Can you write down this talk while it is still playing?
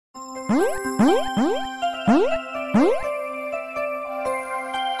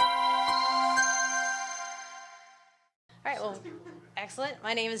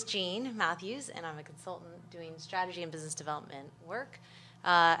My name is Jean Mathews, and I'm a consultant doing strategy and business development work.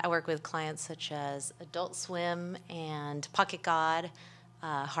 I work with clients such as Adult Swim and Pocket God,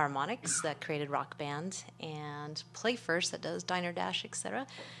 Harmonix that created Rock Band, and Play First that does Diner Dash, etc.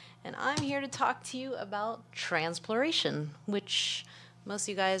 And I'm here to talk to you about transploration, which most of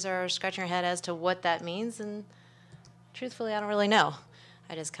you guys are scratching your head as to what that means, and truthfully, I don't really know.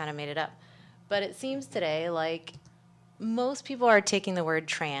 I just kind of made it up. But it seems today like most people are taking the word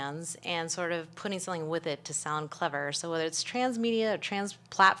trans and sort of putting something with it to sound clever. So whether it's transmedia or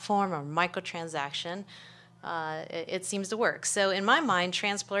transplatform or microtransaction, it seems to work. So in my mind,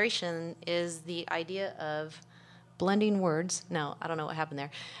 transploration is the idea of blending words. No, I don't know what happened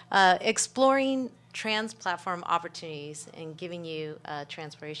there. Exploring trans-platform opportunities and giving you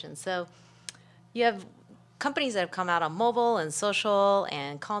transploration. So you have companies that have come out on mobile and social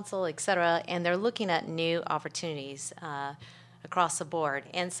and console, et cetera, and they're looking at new opportunities across the board.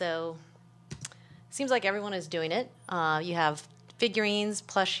 And so it seems like everyone is doing it. You have figurines,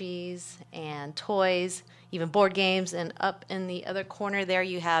 plushies, and toys, even board games, and up in the other corner there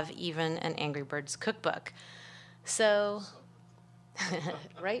you have even an Angry Birds cookbook. So,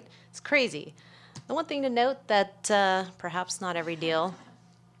 right? It's crazy. The one thing to note that perhaps not every deal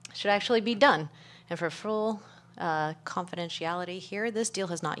should actually be done. And for full confidentiality here, this deal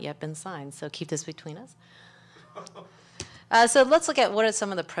has not yet been signed, so keep this between us. So let's look at what are some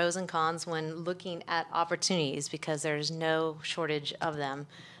of the pros and cons when looking at opportunities, because there's no shortage of them.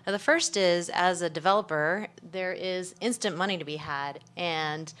 Now, the first is, as a developer, there is instant money to be had,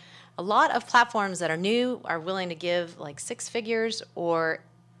 and a lot of platforms that are new are willing to give like 6 figures or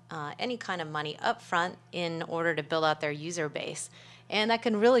any kind of money up front in order to build out their user base. And that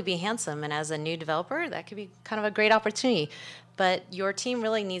can really be handsome. And as a new developer, that could be kind of a great opportunity. But your team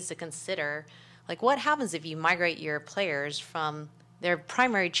really needs to consider, like, what happens if you migrate your players from their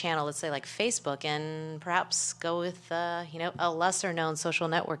primary channel, let's say like Facebook, and perhaps go with a lesser-known social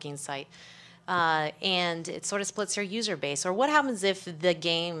networking site, and it sort of splits your user base? Or what happens if the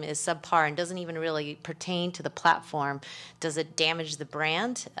game is subpar and doesn't even really pertain to the platform? Does it damage the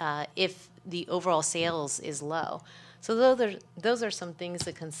brand if the overall sales is low? So those are some things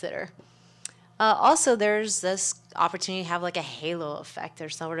to consider. Also, there's this opportunity to have like a halo effect.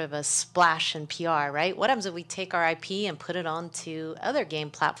 There's sort of a splash in PR, right? What happens if we take our IP and put it onto other game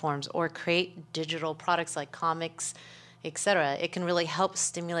platforms or create digital products like comics, etc.? It can really help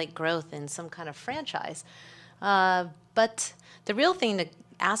stimulate growth in some kind of franchise. But the real thing to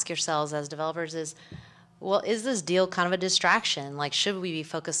ask yourselves as developers is, well, is this deal kind of a distraction? Like, should we be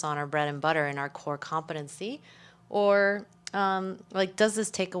focused on our bread and butter and our core competency? Or like, does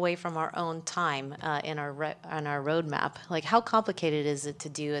this take away from our own time in our roadmap? Like, how complicated is it to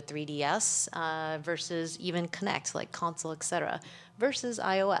do a 3DS versus even Connect, like console, et cetera, versus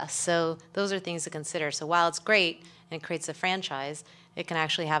iOS? So those are things to consider. So while it's great and it creates a franchise, it can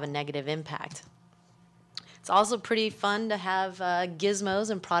actually have a negative impact. It's also pretty fun to have gizmos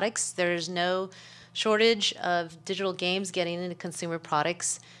and products. There's no shortage of digital games getting into consumer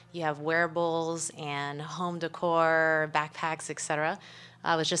products. You have wearables and home decor, backpacks, etc.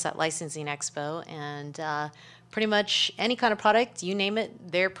 I was just at Licensing Expo, and pretty much any kind of product, you name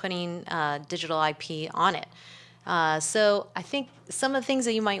it, they're putting digital IP on it. So I think some of the things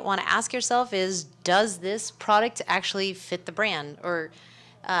that you might want to ask yourself is, does this product actually fit the brand? Or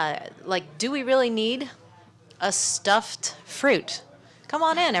like, do we really need a stuffed fruit? Come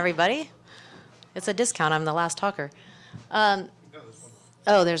on in, everybody. It's a discount. I'm the last talker.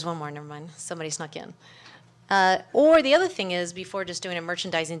 Oh, there's one more. Never mind. Somebody snuck in. Or the other thing is, before just doing a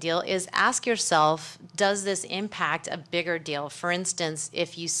merchandising deal, is ask yourself, does this impact a bigger deal? For instance,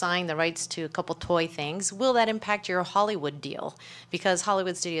 if you sign the rights to a couple toy things, will that impact your Hollywood deal? Because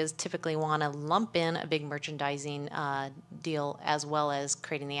Hollywood studios typically want to lump in a big merchandising deal as well as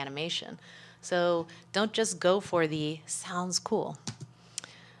creating the animation. So don't just go for the sounds cool.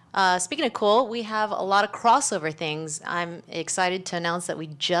 Speaking of cool, we have a lot of crossover things. I'm excited to announce that we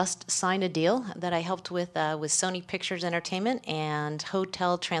just signed a deal that I helped with Sony Pictures Entertainment and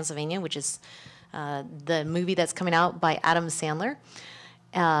Hotel Transylvania, which is the movie that's coming out by Adam Sandler,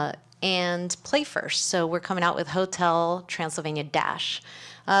 and Play First. So we're coming out with Hotel Transylvania Dash.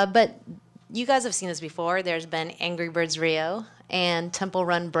 But you guys have seen this before. There's been Angry Birds Rio and Temple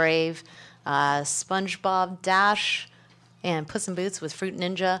Run Brave, SpongeBob Dash, and Puss in Boots with Fruit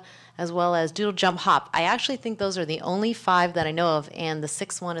Ninja, as well as Doodle Jump Hop. I actually think those are the only 5 that I know of, and the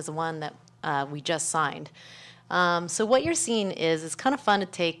 6th one is the one that we just signed. So what you're seeing is it's kind of fun to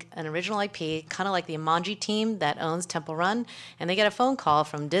take an original IP, kind of like the Emoji team that owns Temple Run, and they get a phone call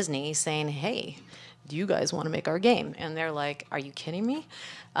from Disney saying, hey, do you guys want to make our game? And they're like, are you kidding me?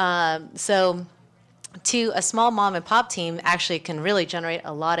 So to a small mom and pop team actually can really generate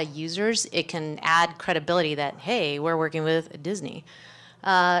a lot of users. It can add credibility that, hey, we're working with Disney.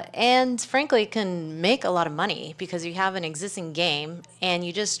 And frankly, it can make a lot of money because you have an existing game and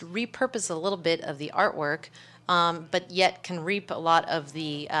you just repurpose a little bit of the artwork, but yet can reap a lot of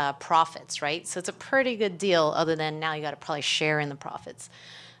the profits, right? So it's a pretty good deal, other than now you got to probably share in the profits.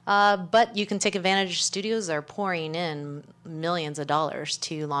 But you can take advantage. Studios are pouring in millions of dollars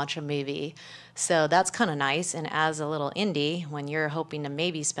to launch a movie. So that's kind of nice. And as a little indie, when you're hoping to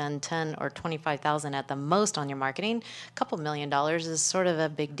maybe spend 10 or 25,000 at the most on your marketing, a couple $1 million is sort of a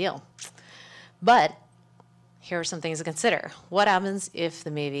big deal. But here are some things to consider. What happens if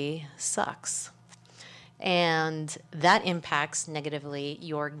the movie sucks? And that impacts negatively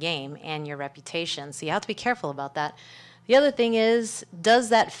your game and your reputation. So you have to be careful about that. The other thing is, does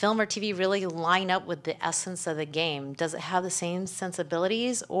that film or TV really line up with the essence of the game? Does it have the same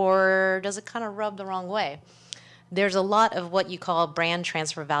sensibilities, or does it kind of rub the wrong way? There's a lot of what you call brand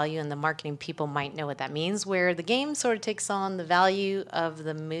transfer value, and the marketing people might know what that means, where the game sort of takes on the value of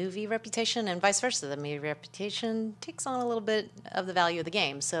the movie reputation and vice versa. The movie reputation takes on a little bit of the value of the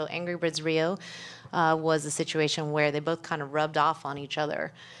game. So Angry Birds Rio was a situation where they both kind of rubbed off on each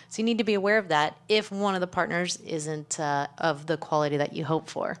other. So you need to be aware of that if one of the partners isn't of the quality that you hope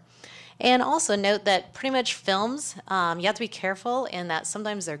for. And also note that pretty much films, you have to be careful in that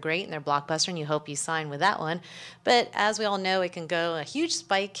sometimes they're great and they're blockbuster and you hope you sign with that one. But as we all know, it can go a huge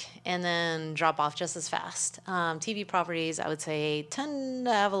spike and then drop off just as fast. TV properties, I would say, tend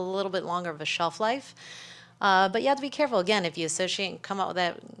to have a little bit longer of a shelf life. But you have to be careful. Again, if you associate and come up with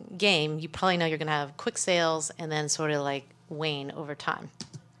that game, you probably know you're going to have quick sales and then sort of like wane over time.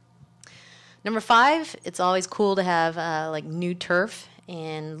 Number 5, it's always cool to have like new turf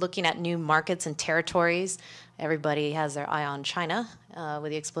in looking at new markets and territories. Everybody has their eye on China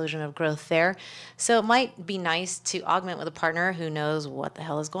with the explosion of growth there. So it might be nice to augment with a partner who knows what the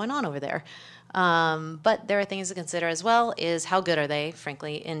hell is going on over there. But there are things to consider as well, is how good are they,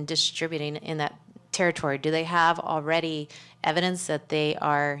 frankly, in distributing in that territory? Do they have already evidence that they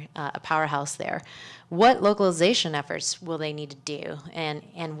are a powerhouse there? What localization efforts will they need to do?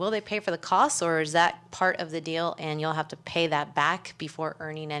 And will they pay for the costs, or is that part of the deal and you'll have to pay that back before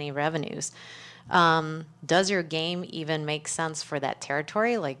earning any revenues? Does your game even make sense for that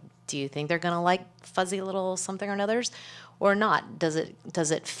territory? Like, do you think they're going to like fuzzy little something or others or not? Does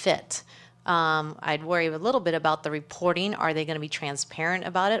it fit? I'd worry a little bit about the reporting. Are they going to be transparent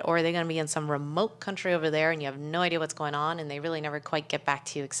about it, or are they going to be in some remote country over there and you have no idea what's going on and they really never quite get back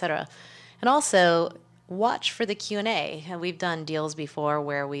to you, etc.? And also, watch for the Q&A. We've done deals before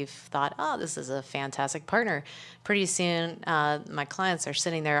where we've thought, oh, this is a fantastic partner. Pretty soon, my clients are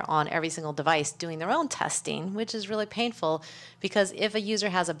sitting there on every single device doing their own testing, which is really painful, because if a user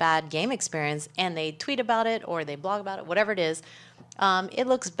has a bad game experience and they tweet about it or they blog about it, whatever it is, it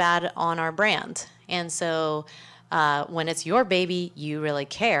looks bad on our brand. And so when it's your baby, you really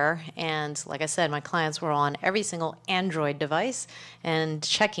care. And like I said, my clients were on every single Android device and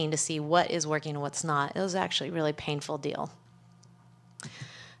checking to see what is working and what's not. It was actually a really painful deal.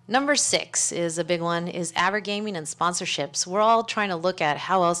 Number 6 is a big one, is aggregating and sponsorships. We're all trying to look at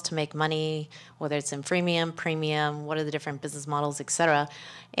how else to make money, whether it's in freemium, premium, what are the different business models, etc.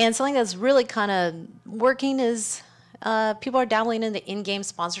 And something that's really kind of working is people are dabbling into in-game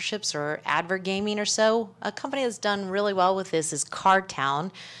sponsorships or advert gaming or so. A company that's done really well with this is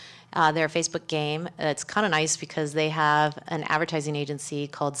Cardtown. They're a Facebook game. It's kind of nice because they have an advertising agency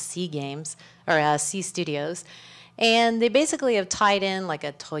called C Games, or C Studios. And they basically have tied in like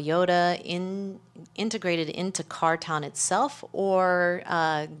a Toyota integrated into Cardtown itself, or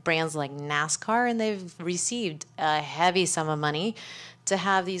brands like NASCAR, and they've received a heavy sum of money to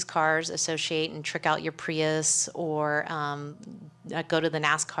have these cars associate and trick out your Prius, or go to the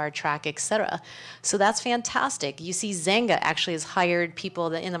NASCAR track, etc. So that's fantastic. You see Zynga actually has hired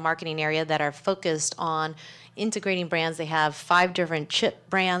people in the marketing area that are focused on integrating brands. They have 5 different chip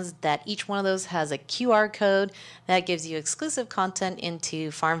brands that each one of those has a QR code that gives you exclusive content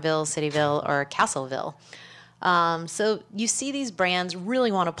into Farmville, Cityville, or Castleville. So you see these brands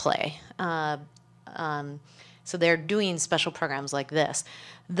really want to play. So they're doing special programs like this.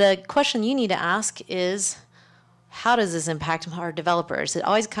 The question you need to ask is, how does this impact our developers? It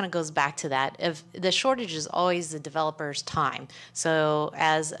always kind of goes back to that. If the shortage is always the developer's time. So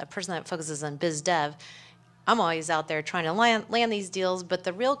as a person that focuses on biz dev, I'm always out there trying to land these deals, but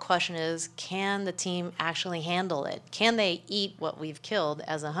the real question is, can the team actually handle it? Can they eat what we've killed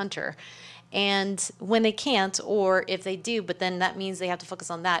as a hunter? And when they can't, or if they do, but then that means they have to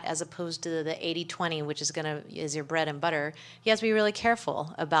focus on that as opposed to the 80-20, which is your bread and butter. You have to be really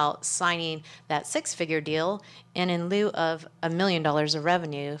careful about signing that six-figure deal, and in lieu of $1 million of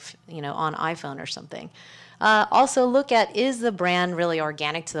revenue, on iPhone or something. Also look at, is the brand really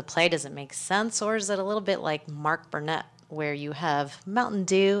organic to the play? Does it make sense? Or is it a little bit like Mark Burnett, where you have Mountain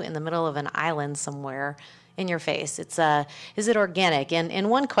Dew in the middle of an island somewhere in your face? Is it organic? And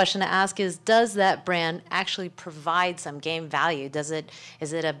one question to ask is, does that brand actually provide some game value? Is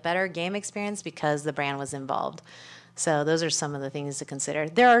it a better game experience because the brand was involved? So those are some of the things to consider.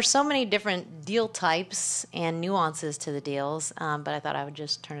 There are so many different deal types and nuances to the deals, but I thought I would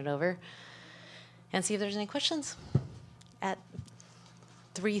just turn it over and see if there's any questions at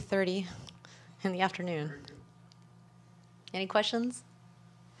 3:30 in the afternoon. Any questions?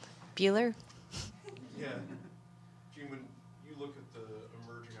 Bueller? Yeah. Gene, when you look at the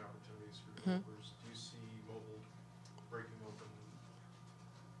emerging opportunities for developers, do you see mobile breaking open,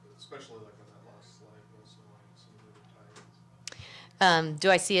 especially like on that last slide, most of some of the tie-ins?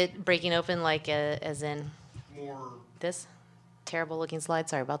 Do I see it breaking open like as in more this terrible looking slide?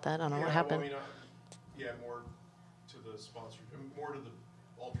 Sorry about that. I don't know what happened. Well, more to the sponsor, more to the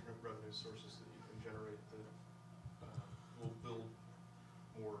alternate revenue sources that you can generate that will build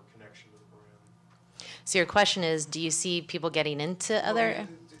more connection to the brand. So your question is, do you see people getting into other?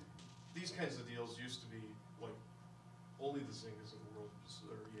 These kinds of deals used to be like only the Zyngas of the world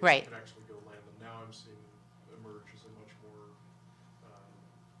right. could actually go land them. Now I'm seeing emerge as a much more,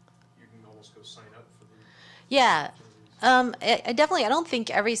 you can almost go sign up for the. Yeah. I definitely, I don't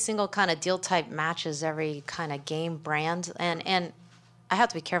think every single kind of deal type matches every kind of game brand. And I have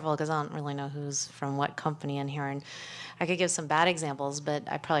to be careful because I don't really know who's from what company in here. And I could give some bad examples, but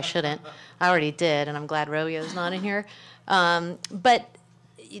I probably shouldn't. I already did, and I'm glad Romeo's not in here. But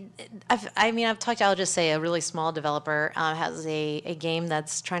I've talked, I'll just say a really small developer has a game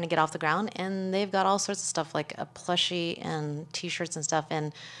that's trying to get off the ground, and they've got all sorts of stuff like a plushie and T-shirts and stuff.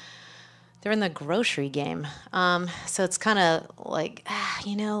 And they're in the grocery game. So it's kind of like,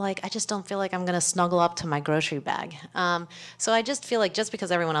 I just don't feel like I'm going to snuggle up to my grocery bag. So I just feel like just because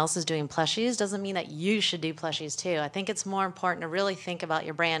everyone else is doing plushies doesn't mean that you should do plushies too. I think it's more important to really think about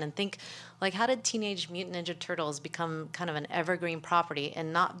your brand and think, like, how did Teenage Mutant Ninja Turtles become kind of an evergreen property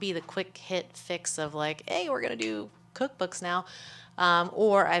and not be the quick hit fix of like, hey, we're going to do cookbooks now.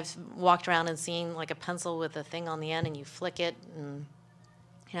 Or I've walked around and seen like a pencil with a thing on the end and you flick it and,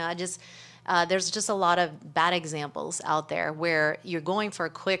 there's just a lot of bad examples out there where you're going for a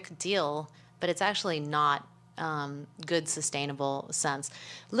quick deal, but it's actually not good, sustainable sense.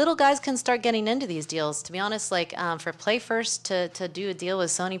 Little guys can start getting into these deals. To be honest, like for Play First to do a deal with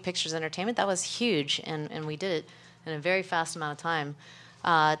Sony Pictures Entertainment, that was huge, and we did it in a very fast amount of time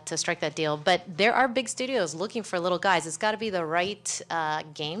to strike that deal. But there are big studios looking for little guys. It's got to be the right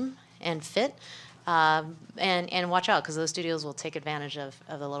game and fit, and watch out because those studios will take advantage of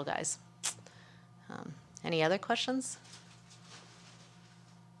the little guys. Any other questions?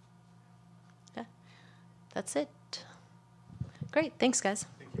 Yeah, that's it. Great, thanks guys.